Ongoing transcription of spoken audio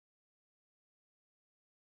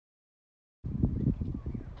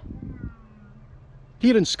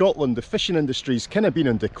Here in Scotland, the fishing industry's kind of been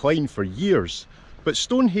in decline for years, but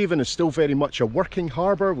Stonehaven is still very much a working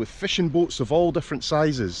harbour with fishing boats of all different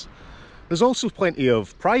sizes. There's also plenty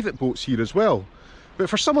of private boats here as well, but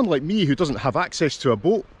for someone like me who doesn't have access to a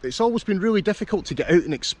boat, it's always been really difficult to get out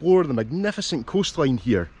and explore the magnificent coastline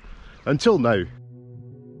here. Until now.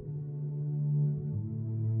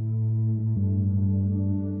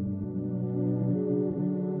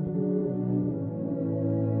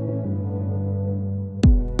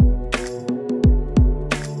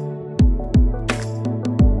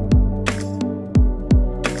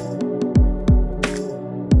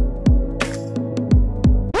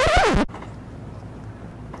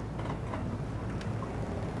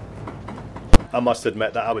 I must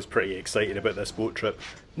admit that I was pretty excited about this boat trip.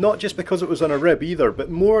 Not just because it was on a rib either, but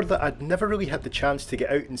more that I'd never really had the chance to get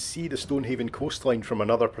out and see the Stonehaven coastline from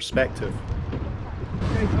another perspective.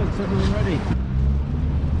 Okay folks, everyone ready?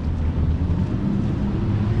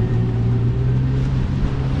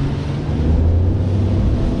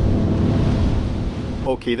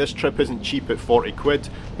 Okay, this trip isn't cheap at 40 quid,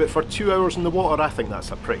 but for 2 hours in the water I think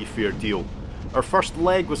that's a pretty fair deal. Our first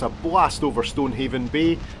leg was a blast over Stonehaven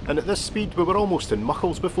Bay, and at this speed we were almost in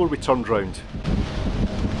Muckles before we turned round.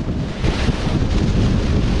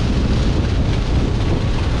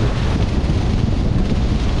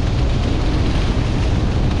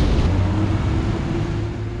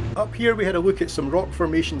 Up here we had a look at some rock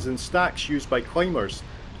formations and stacks used by climbers,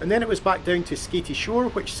 and then it was back down to Skatey Shore,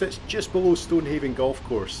 which sits just below Stonehaven Golf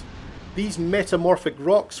Course. These metamorphic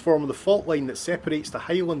rocks form the fault line that separates the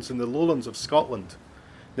Highlands and the Lowlands of Scotland.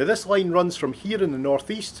 Now this line runs from here in the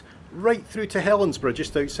northeast right through to Helensburgh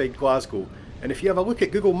just outside Glasgow, and if you have a look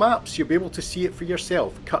at Google Maps you'll be able to see it for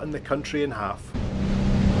yourself, cutting the country in half.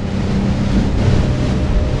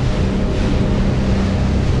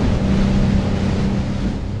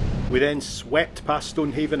 We then swept past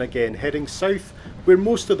Stonehaven again, heading south where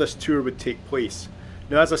most of this tour would take place.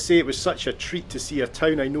 Now as I say, it was such a treat to see a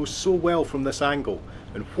town I know so well from this angle,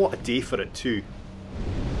 and what a day for it too.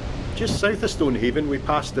 Just south of Stonehaven we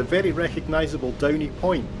passed the very recognisable Downey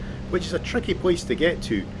Point, which is a tricky place to get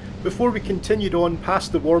to, before we continued on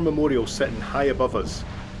past the War Memorial sitting high above us.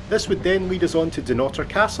 This would then lead us on to Dunnottar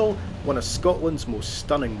Castle, one of Scotland's most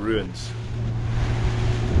stunning ruins.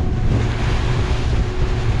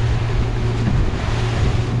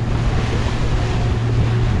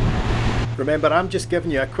 Remember, I'm just giving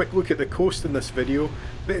you a quick look at the coast in this video,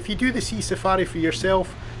 but if you do the sea safari for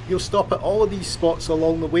yourself, you'll stop at all of these spots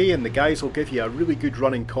along the way and the guys will give you a really good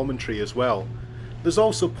running commentary as well. There's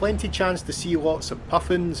also plenty chance to see lots of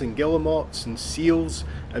puffins and guillemots and seals,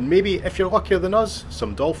 and maybe, if you're luckier than us,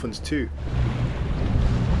 some dolphins too.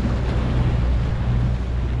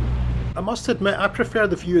 I must admit I prefer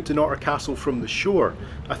the view of Dunnottar Castle from the shore.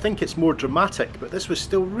 I think it's more dramatic, but this was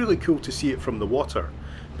still really cool to see it from the water.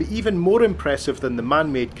 But even more impressive than the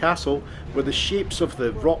man-made castle were the shapes of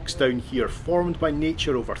the rocks down here, formed by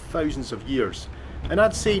nature over thousands of years. And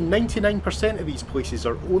I'd say 99% of these places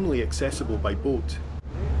are only accessible by boat.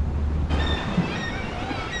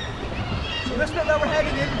 So this bit that we're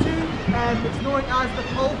heading into, it's known as the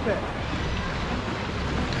pulpit.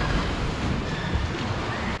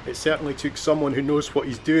 It certainly took someone who knows what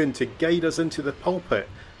he's doing to guide us into the pulpit,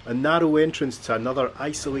 a narrow entrance to another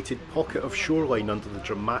isolated pocket of shoreline under the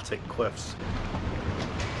dramatic cliffs.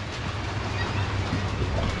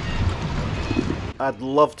 I'd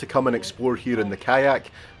love to come and explore here in the kayak,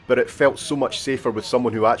 but it felt so much safer with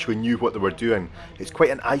someone who actually knew what they were doing. It's quite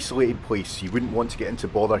an isolated place, you wouldn't want to get into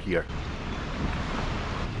bother here.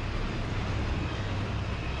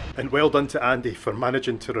 And well done to Andy for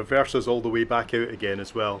managing to reverse us all the way back out again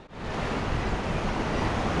as well.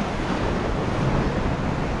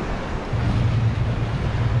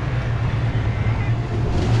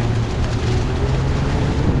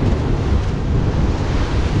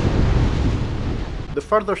 The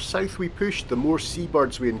further south we pushed, the more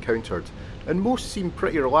seabirds we encountered, and most seemed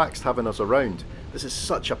pretty relaxed having us around. This is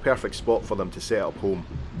such a perfect spot for them to set up home.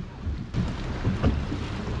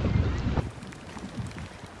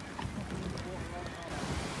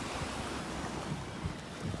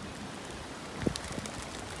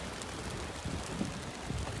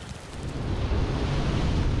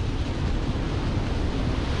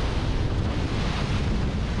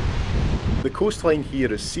 The coastline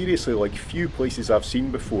here is seriously like few places I've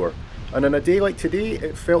seen before, and on a day like today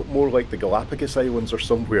it felt more like the Galapagos Islands or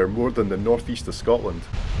somewhere more than the northeast of Scotland.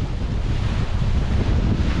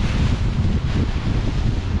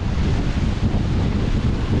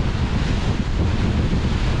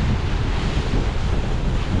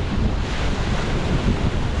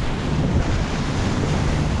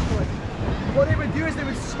 What they would do is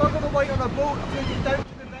wait on a boat, I'll take it down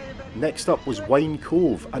to the very, very... Next up was Wine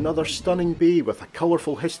Cove, another stunning bay with a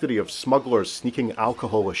colourful history of smugglers sneaking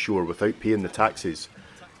alcohol ashore without paying the taxes.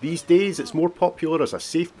 These days it's more popular as a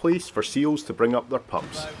safe place for seals to bring up their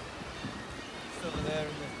pups.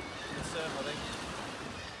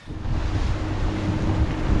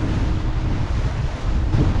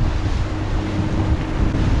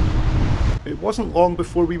 It wasn't long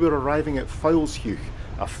before we were arriving at Foulsheugh,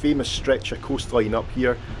 a famous stretch of coastline up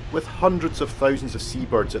here with hundreds of thousands of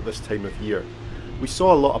seabirds at this time of year. We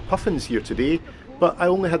saw a lot of puffins here today, but I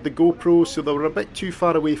only had the GoPro, so they were a bit too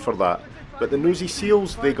far away for that. But the nosy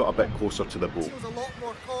seals, they got a bit closer to the boat. Seals a lot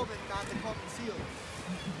more common than the common seal.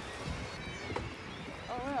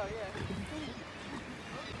 Oh wow, yeah.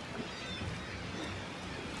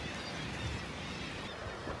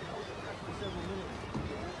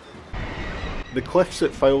 The cliffs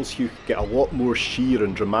at Foulsheugh get a lot more sheer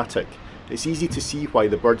and dramatic. It's easy to see why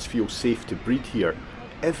the birds feel safe to breed here.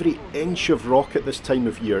 Every inch of rock at this time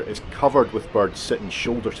of year is covered with birds sitting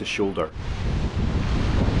shoulder to shoulder.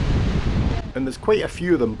 And there's quite a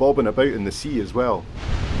few of them bobbing about in the sea as well.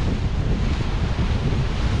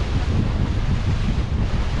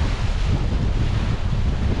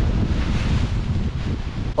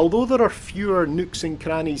 Although there are fewer nooks and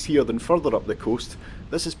crannies here than further up the coast,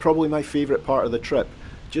 this is probably my favourite part of the trip.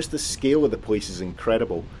 Just the scale of the place is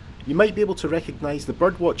incredible. You might be able to recognise the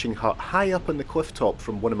birdwatching hut high up on the cliff top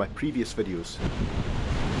from one of my previous videos.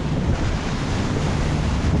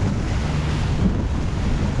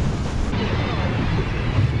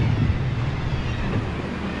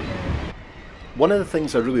 One of the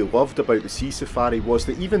things I really loved about the Sea Safari was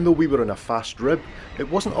that even though we were on a fast rib, it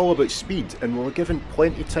wasn't all about speed, and we were given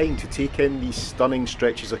plenty of time to take in these stunning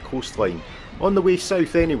stretches of coastline, on the way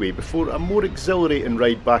south anyway, before a more exhilarating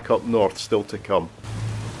ride back up north still to come.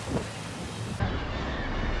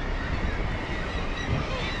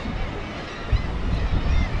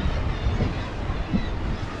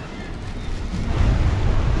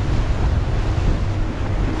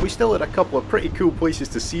 We still had a couple of pretty cool places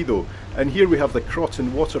to see though, and here we have the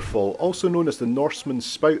Croton Waterfall, also known as the Norseman's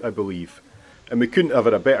Spout I believe. And we couldn't have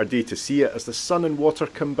had a better day to see it as the sun and water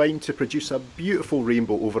combined to produce a beautiful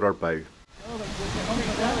rainbow over our bow. And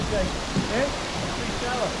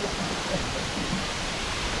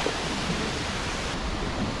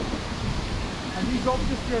you drop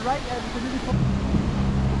just to your right,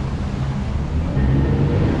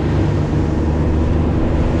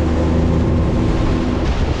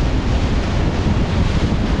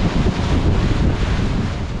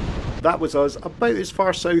 That was us about as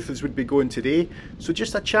far south as we'd be going today, so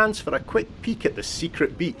just a chance for a quick peek at the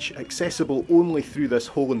secret beach, accessible only through this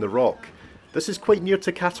hole in the rock. This is quite near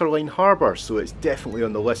to Kincardineshire Harbour, so it's definitely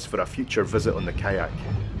on the list for a future visit on the kayak.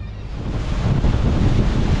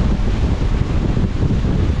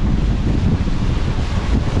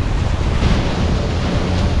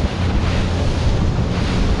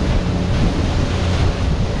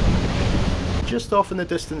 Just off in the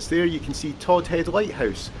distance there you can see Todd Head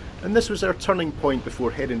Lighthouse, and this was our turning point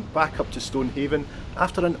before heading back up to Stonehaven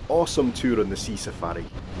after an awesome tour on the Sea Safari.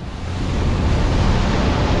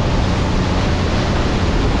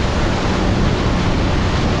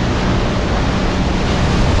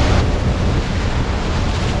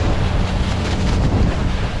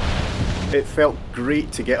 It felt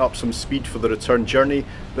great to get up some speed for the return journey,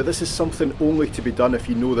 but this is something only to be done if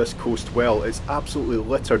you know this coast well. It's absolutely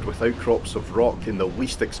littered with outcrops of rock in the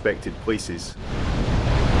least expected places.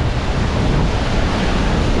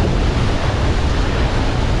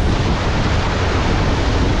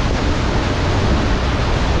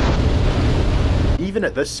 Even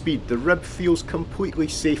at this speed, the rib feels completely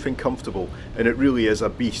safe and comfortable, and it really is a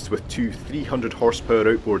beast with two 300 horsepower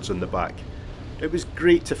outboards on the back. It was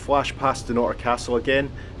great to flash past the Otter Castle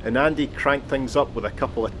again, and Andy cranked things up with a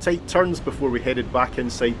couple of tight turns before we headed back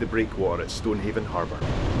inside the breakwater at Stonehaven Harbour.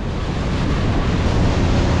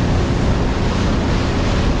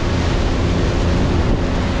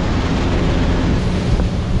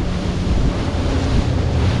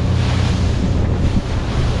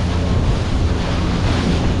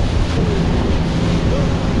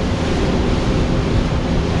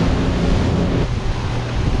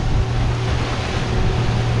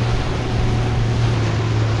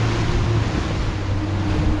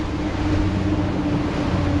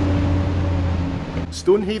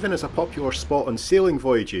 Stonehaven is a popular spot on sailing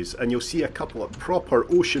voyages, and you'll see a couple of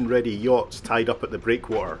proper ocean-ready yachts tied up at the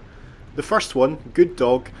breakwater. The first one, Good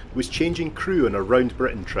Dog, was changing crew on a round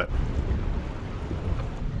Britain trip.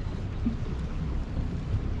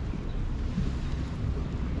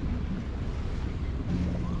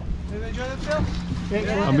 Did they enjoy themselves?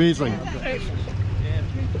 Amazing.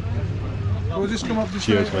 We'll just come up just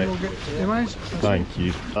Cheers, now and mate. we'll get images. Thank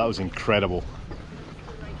you. That was incredible.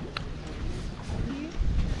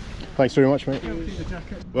 Thanks very much, mate.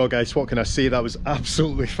 Well guys, what can I say? That was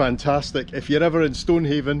absolutely fantastic. If you're ever in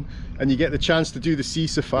Stonehaven and you get the chance to do the sea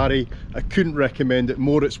safari, I couldn't recommend it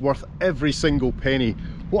more. It's worth every single penny.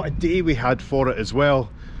 What a day we had for it as well.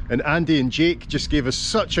 And Andy and Jake just gave us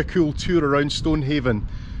such a cool tour around Stonehaven.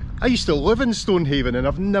 I used to live in Stonehaven and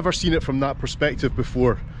I've never seen it from that perspective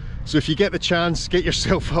before. So if you get the chance, get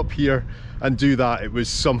yourself up here and do that. It was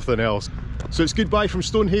something else. So it's goodbye from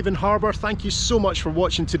Stonehaven Harbour. Thank you so much for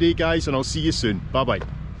watching today, guys, and I'll see you soon. Bye bye.